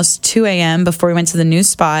till almost 2 a.m. before we went to the new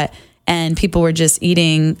spot. And people were just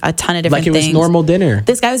eating a ton of different things. Like it was normal dinner.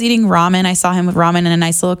 This guy was eating ramen. I saw him with ramen and a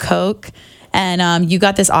nice little Coke. And you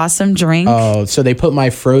got this awesome drink. Oh, so they put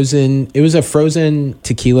it was a frozen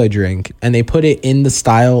tequila drink. And they put it in the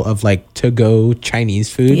style of like to-go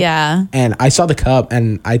Chinese food. Yeah. And I saw the cup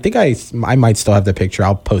and I think I might still have the picture.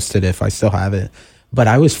 I'll post it if I still have it. But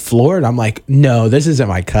I was floored. I'm like, no, this isn't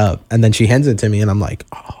my cup. And then she hands it to me and I'm like,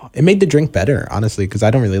 oh. It made the drink better, honestly, because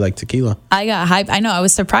I don't really like tequila. I got hyped. I know. I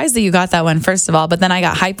was surprised that you got that one, first of all. But then I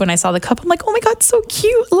got hyped when I saw the cup. I'm like, oh my God, so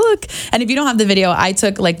cute. Look. And if you don't have the video, I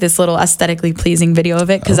took like this little aesthetically pleasing video of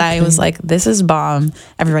it because I was like, this is bomb.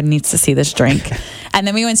 Everybody needs to see this drink. And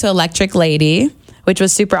then we went to Electric Lady, which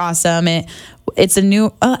was super awesome. It's a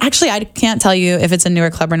new, actually, I can't tell you if it's a newer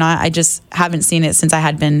club or not. I just haven't seen it since I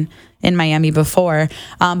had been in Miami before,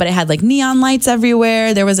 but it had like neon lights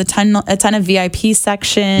everywhere. There was a ton of VIP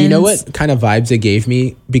sections. You know what kind of vibes it gave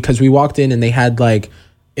me? Because we walked in and they had like,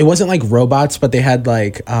 it wasn't like robots, but they had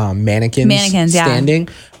like mannequins standing.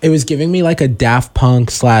 Yeah. It was giving me like a Daft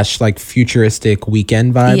Punk / like futuristic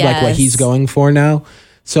Weekend vibe, like what he's going for now.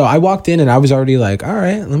 So I walked in and I was already like, all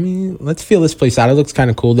right, let's feel this place out. It looks kind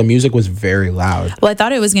of cool. The music was very loud. Well, I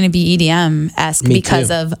thought it was going to be EDM-esque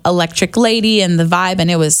because of Electric Lady and the vibe,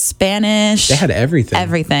 and it was Spanish. They had everything.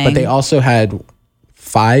 Everything. But they also had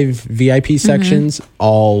 5 VIP sections,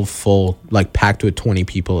 all full, like packed with 20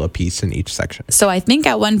 people a piece in each section. So I think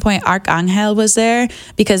at one point Arcangel was there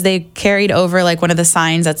because they carried over like one of the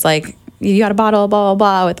signs that's like, you got a bottle, blah, blah,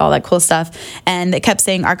 blah, with all that cool stuff. And it kept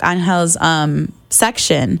saying Arcangel's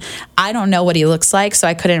section. I don't know what he looks like, so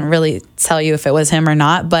I couldn't really tell you if it was him or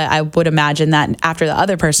not, but I would imagine that after the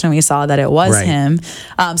other person we saw that it was him.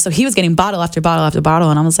 So he was getting bottle after bottle after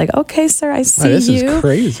bottle, and I was like, okay, sir, I see this you. Is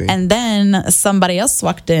crazy. And then somebody else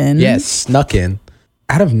walked in. Yes, snuck in.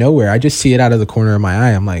 Out of nowhere, I just see it out of the corner of my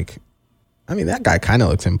eye. I'm like, I mean, that guy kind of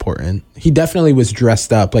looks important. He definitely was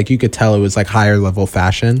dressed up. Like, you could tell it was like higher level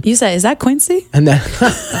fashion. You said, is that Quincy? And then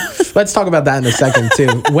let's talk about that in a second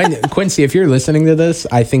too. When Quincy, if you're listening to this,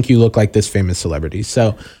 I think you look like this famous celebrity.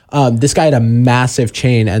 So this guy had a massive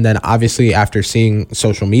chain. And then obviously after seeing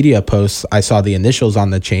social media posts, I saw the initials on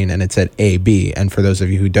the chain and it said AB. And for those of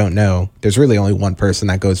you who don't know, there's really only one person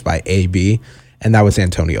that goes by AB, and that was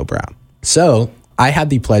Antonio Brown. So I had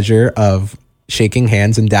the pleasure of shaking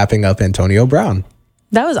hands and dapping up Antonio Brown.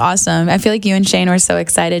 That was awesome. I feel like you and Shane were so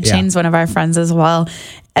excited. Yeah. Shane's one of our friends as well.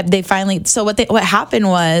 They finally, so what happened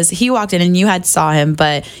was he walked in and you had saw him,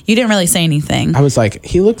 but you didn't really say anything. I was like,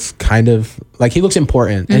 he looks kind of like, he looks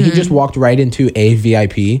important. And he just walked right into a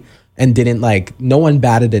VIP and didn't like, no one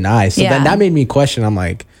batted an eye. So then that made me question. I'm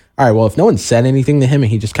like, all right, well, if no one said anything to him and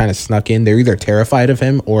he just kind of snuck in, they're either terrified of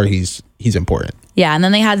him or he's important. Yeah, and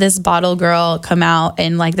then they had this bottle girl come out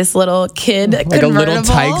in like this little kid like convertible. a little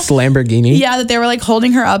Tykes Lamborghini. Yeah, that they were like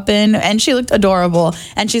holding her up in, and she looked adorable.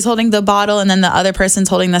 And she's holding the bottle, and then the other person's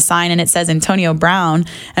holding the sign, and it says Antonio Brown.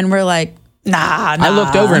 And we're like, Nah. I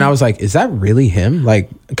looked over and I was like, is that really him? Like,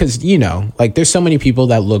 because, you know, like there's so many people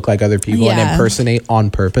that look like other people and impersonate on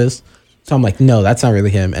purpose. So I'm like, no, that's not really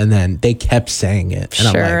him. And then they kept saying it. And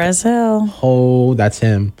Sure I'm like, as hell. oh, that's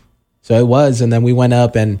him. So it was. And then we went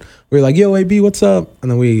up and we were like, yo, AB, what's up? And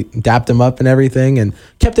then we dapped him up and everything and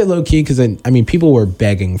kept it low key because, I mean, people were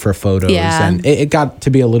begging for photos. Yeah. And it got to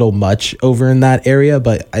be a little much over in that area.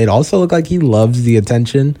 But it also looked like he loves the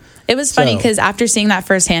attention. It was funny because after seeing that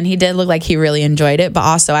firsthand, he did look like he really enjoyed it. But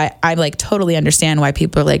also, I like totally understand why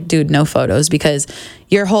people are like, dude, no photos, because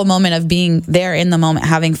your whole moment of being there in the moment,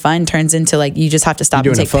 having fun, turns into like you just have to stop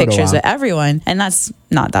and take pictures with everyone. And that's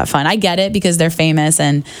not that fun. I get it because they're famous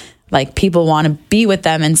and like people want to be with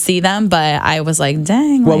them and see them. But I was like,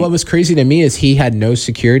 dang. Well, what was crazy to me is he had no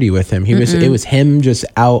security with him. It was him just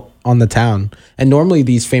out on the town. And normally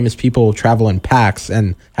these famous people travel in packs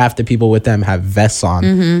and half the people with them have vests on.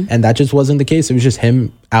 And that just wasn't the case. It was just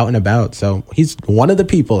him out and about. So he's one of the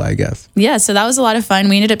people, I guess. Yeah. So that was a lot of fun.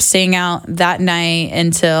 We ended up staying out that night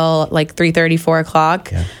until like 3:30, 4 o'clock.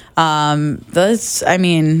 Yeah.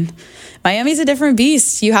 Miami's a different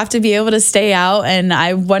beast. You have to be able to stay out. And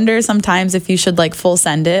I wonder sometimes if you should like full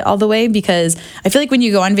send it all the way, because I feel like when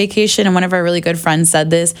you go on vacation, and one of our really good friends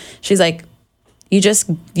said this, she's like, you just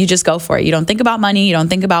go for it. You don't think about money. You don't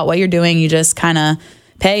think about what you're doing. You just kind of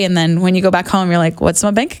pay. And then when you go back home, you're like, what's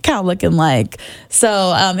my bank account looking like?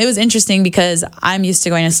 So it was interesting because I'm used to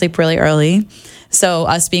going to sleep really early. So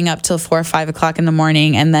us being up till 4 or 5 o'clock in the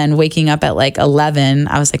morning and then waking up at like 11,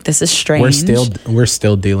 I was like, this is strange. We're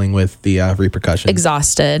still dealing with the repercussions.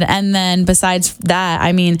 Exhausted. And then besides that,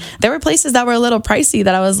 I mean, there were places that were a little pricey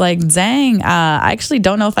that I was like, dang, I actually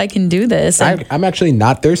don't know if I can do this. I'm actually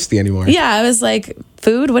not thirsty anymore. Yeah, I was like,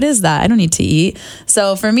 food, what is that? I don't need to eat.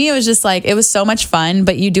 So for me, it was just like, it was so much fun,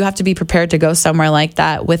 but you do have to be prepared to go somewhere like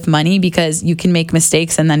that with money, because you can make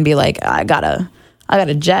mistakes and then be like, I got a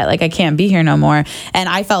jet, like I can't be here no more. And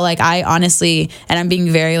I felt like I honestly, and I'm being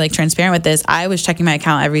very like transparent with this, I was checking my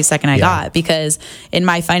account every second I got, because in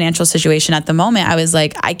my financial situation at the moment, I was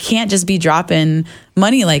like, I can't just be dropping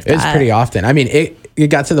money like that. It was pretty often. I mean, it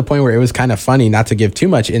got to the point where it was kind of funny, not to give too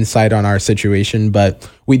much insight on our situation, but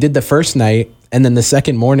we did the first night. And then the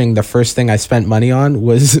second morning, the first thing I spent money on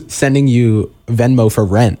was sending you Venmo for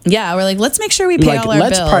rent. Yeah, we're like, let's make sure we pay all our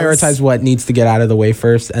bills. Let's prioritize what needs to get out of the way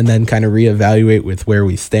first and then kind of reevaluate with where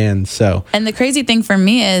we stand. So, and the crazy thing for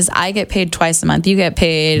me is I get paid twice a month. You get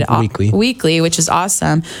paid weekly, which is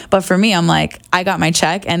awesome. But for me, I'm like, I got my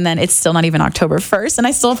check and then it's still not even October 1st and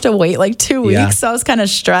I still have to wait like 2 weeks. Yeah. So I was kind of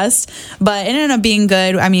stressed, but it ended up being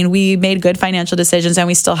good. I mean, we made good financial decisions and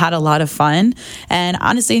we still had a lot of fun. And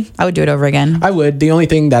honestly, I would do it over again. I would. The only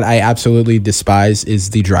thing that I absolutely despise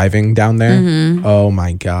is the driving down there. Oh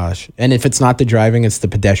my gosh. And if it's not the driving, it's the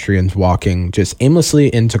pedestrians walking just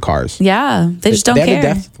aimlessly into cars. Yeah. They just don't care. They have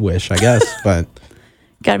a death wish, I guess, but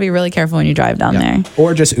got to be really careful when you drive down there.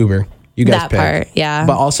 Or just Uber. You guys pick. That part, yeah.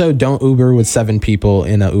 But also don't Uber with 7 people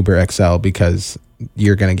in a Uber XL, because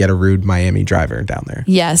you're going to get a rude Miami driver down there.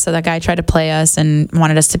 Yeah, so that guy tried to play us and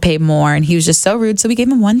wanted us to pay more, and he was just so rude. So we gave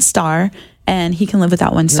him 1 star, and he can live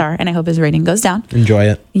without 1 star, and I hope his rating goes down. Enjoy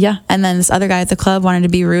it. Yeah, and then this other guy at the club wanted to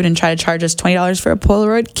be rude and try to charge us $20 for a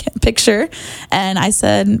Polaroid picture, and I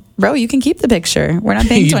said, bro, you can keep the picture. We're not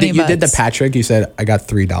paying $20. You did the Patrick. You said, I got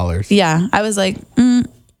 $3. Yeah, I was like,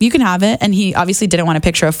 you can have it. And he obviously didn't want a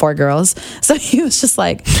picture of 4 girls. So he was just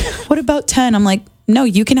like, what about 10? I'm like, no,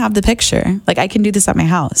 you can have the picture. Like, I can do this at my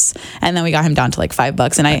house. And then we got him down to like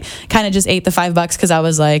 $5. And I kind of just ate the $5 because I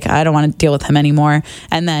was like, I don't want to deal with him anymore.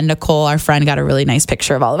 And then Nicole, our friend, got a really nice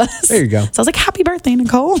picture of all of us. There you go. So I was like, happy birthday,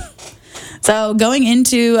 Nicole. So going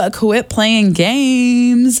into quit playing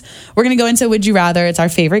games, we're going to go into Would You Rather. It's our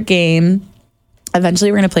favorite game.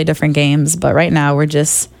 Eventually, we're going to play different games. But right now, we're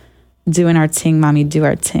just doing our ting, mommy, do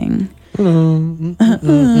our ting. I'm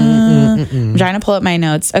trying to pull up my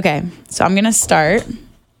notes. Okay, so I'm gonna start.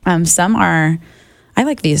 Some are, I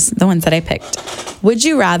like these, the ones that I picked. Would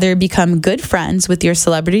you rather become good friends with your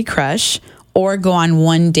celebrity crush or go on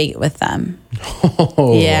 1 date with them?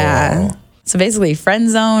 Oh. Yeah. So basically, friend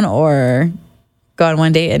zone or go on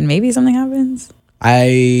 1 date and maybe something happens.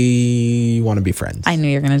 I want to be friends. I knew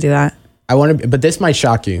you were gonna do that. I want to, but this might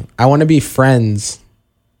shock you. I want to be friends.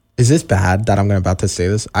 Is this bad that I'm about to say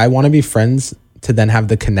this? I want to be friends to then have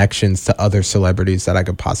the connections to other celebrities that I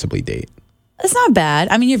could possibly date. It's not bad.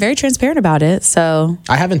 I mean, you're very transparent about it, so.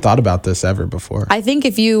 I haven't thought about this ever before. I think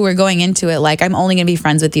if you were going into it like, I'm only going to be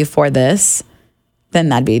friends with you for this, then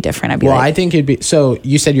that'd be different. I'd be I think it'd be, so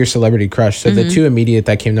you said your celebrity crush. So the 2 immediate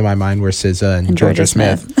that came to my mind were SZA and Georgia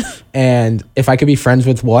Smith. And if I could be friends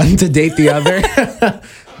with one to date the other,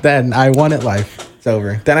 then I won it life. It's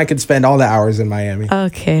over. Then I could spend all the hours in Miami.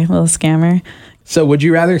 Okay, little scammer. So would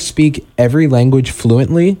you rather speak every language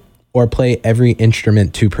fluently or play every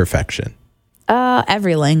instrument to perfection?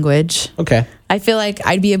 Every language. Okay. I feel like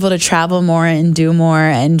I'd be able to travel more and do more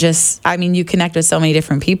and just, I mean, you connect with so many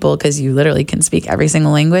different people because you literally can speak every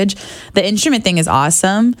single language. The instrument thing is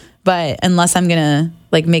awesome, but unless I'm going to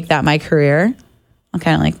like make that my career, I'm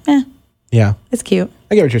kind of like, Yeah. it's cute.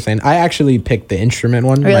 I get what you're saying. I actually picked the instrument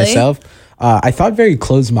one myself. I thought very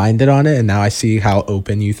closed-minded on it, and now I see how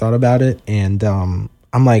open you thought about it. And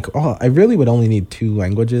I'm like, oh, I really would only need 2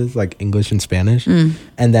 languages, like English and Spanish. And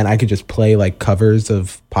then I could just play like covers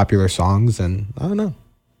of popular songs. And I don't know.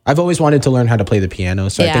 I've always wanted to learn how to play the piano.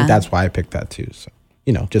 So I think that's why I picked that too. So,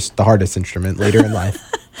 you know, just the hardest instrument later in life.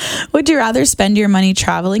 Would you rather spend your money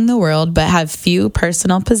traveling the world but have few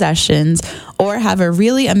personal possessions, or have a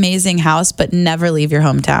really amazing house but never leave your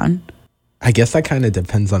hometown? I guess that kind of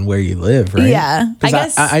depends on where you live, right? Yeah. I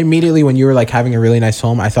guess. I immediately, when you were like having a really nice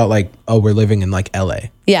home, I thought like, oh, we're living in like LA.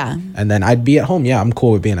 Yeah. And then I'd be at home. Yeah, I'm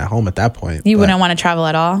cool with being at home at that point. You wouldn't want to travel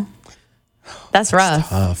at all? That's rough.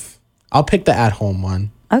 Tough. I'll pick the at home one.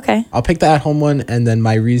 Okay. I'll pick the at home one. And then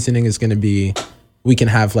my reasoning is going to be we can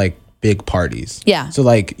have like big parties. Yeah. So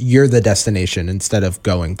like you're the destination instead of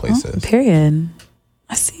going places. Period.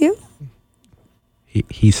 I see you.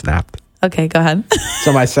 He snapped. Okay, go ahead.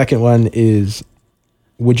 So my second one is,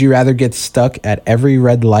 would you rather get stuck at every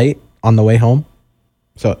red light on the way home?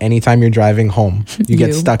 So anytime you're driving home, you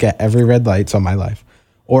get stuck at every red light. So my life.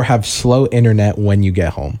 Or have slow internet when you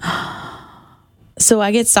get home. So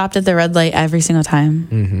I get stopped at the red light every single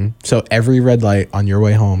time. So every red light on your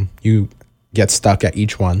way home, you get stuck at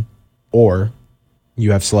each one. Or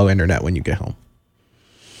you have slow internet when you get home.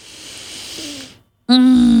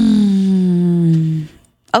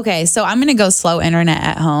 Okay, so I'm going to go slow internet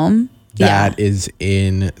at home. That is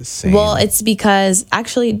insane. Well, it's because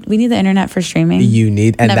actually we need the internet for streaming. You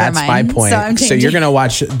need, and Never that's mind. my point. So you're going to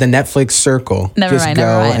watch the Netflix circle. Never mind.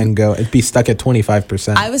 And go. It'd be stuck at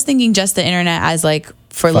 25%. I was thinking just the internet as like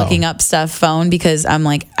for looking up stuff, phone, because I'm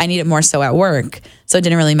like, I need it more so at work. So it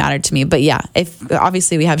didn't really matter to me. But yeah, if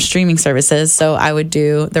obviously we have streaming services, so I would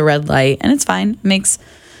do the red light and it's fine. Makes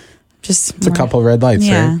just it's a couple red lights,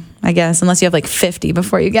 yeah, right? I guess, unless you have like 50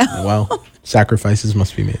 before you go. Well, sacrifices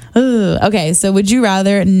must be made. Ooh, okay, so would you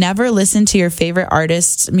rather never listen to your favorite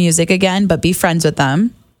artist's music again, but be friends with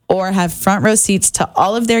them, or have front row seats to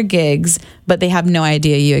all of their gigs, but they have no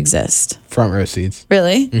idea you exist? Front row seats.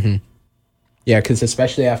 Really? Yeah, because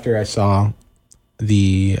especially after I saw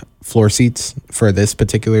the floor seats for this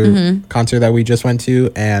particular concert that we just went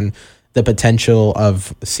to, and the potential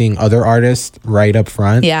of seeing other artists right up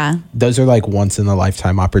front. Yeah. Those are like once in a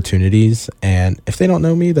lifetime opportunities. And if they don't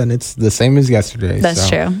know me, then it's the same as yesterday. That's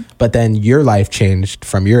true. But then your life changed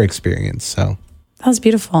from your experience. So That was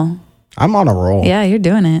beautiful. I'm on a roll. Yeah, you're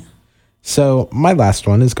doing it. So my last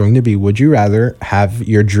one is going to be, would you rather have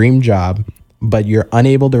your dream job, but you're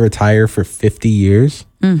unable to retire for 50 years,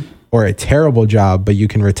 or a terrible job, but you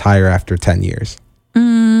can retire after 10 years?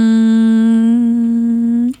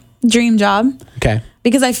 Dream job. Okay.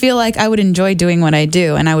 Because I feel like I would enjoy doing what I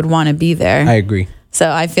do and I would want to be there. I agree. So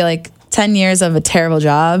I feel like 10 years of a terrible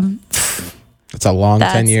job. It's a long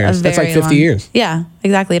 10 years. That's like 50 years. Yeah,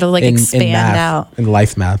 exactly. It'll like expand in math, out. In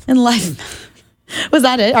life math. In life. Was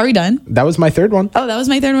that it? Are we done? That was my third one. Oh, that was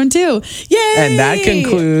my third one too. Yay! And that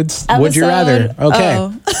concludes Would You Rather. Okay.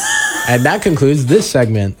 Oh. And that concludes this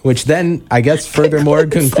segment, which then I guess furthermore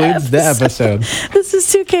concludes the episode. This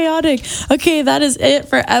is too chaotic. Okay, that is it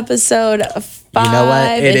for episode 5. You know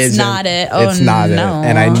what? It's not it. Oh, it's not no. it.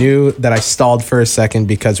 And I knew that I stalled for a second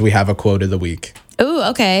because we have a quote of the week. Ooh,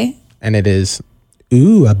 okay. And it is,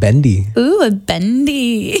 ooh, a bendy. Ooh, a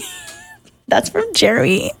bendy. That's from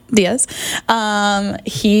Jeremy Diaz.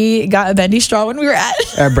 He got a bendy straw when we were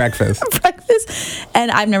at breakfast. breakfast.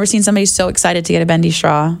 And I've never seen somebody so excited to get a bendy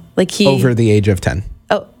straw. Like he over the age of 10.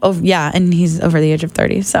 Oh yeah, and he's over the age of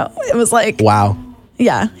 30. So it was like, wow.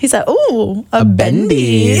 Yeah. He said, ooh, a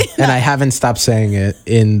bendy. And I haven't stopped saying it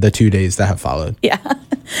in the 2 days that have followed. Yeah.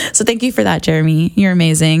 So thank you for that, Jeremy. You're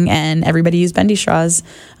amazing. And everybody use bendy straws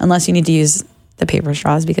unless you need to use the paper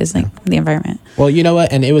straws because like the environment. Well, you know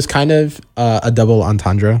what? And it was kind of a double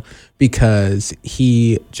entendre because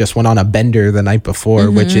he just went on a bender the night before,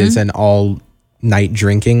 which is an all night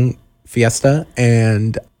drinking fiesta.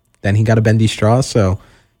 And then he got a bendy straw. So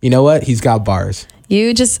you know what? He's got bars.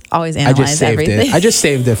 You just always I just analyze saved everything. it. I just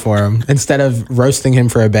saved it for him. Instead of roasting him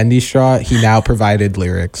for a bendy straw, he now provided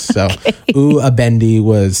lyrics. So, ooh, a bendy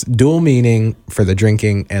was dual meaning for the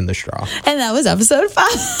drinking and the straw. And that was episode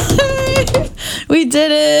 5. We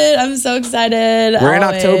did it. I'm so excited. We're in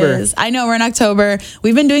October. I know, we're in October.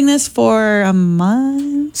 We've been doing this for a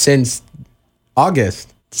month. Since August.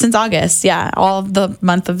 Since August, yeah, all of the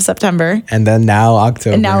month of September. And then now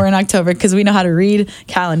October. And now we're in October because we know how to read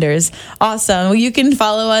calendars. Awesome. Well, you can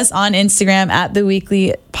follow us on Instagram at The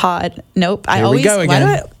Weekly Pod. Nope. Here we go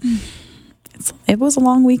again. It was a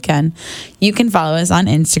long weekend. You can follow us on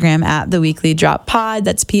Instagram at The Weekly Drop Pod.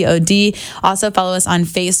 That's POD. Also follow us on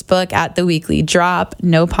Facebook at The Weekly Drop.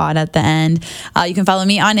 No pod at the end. You can follow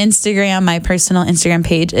me on Instagram. My personal Instagram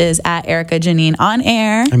page is at Erica Janine on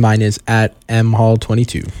air. And mine is at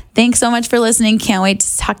mhall22. Thanks so much for listening. Can't wait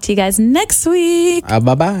to talk to you guys next week.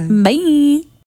 Bye-bye. Bye.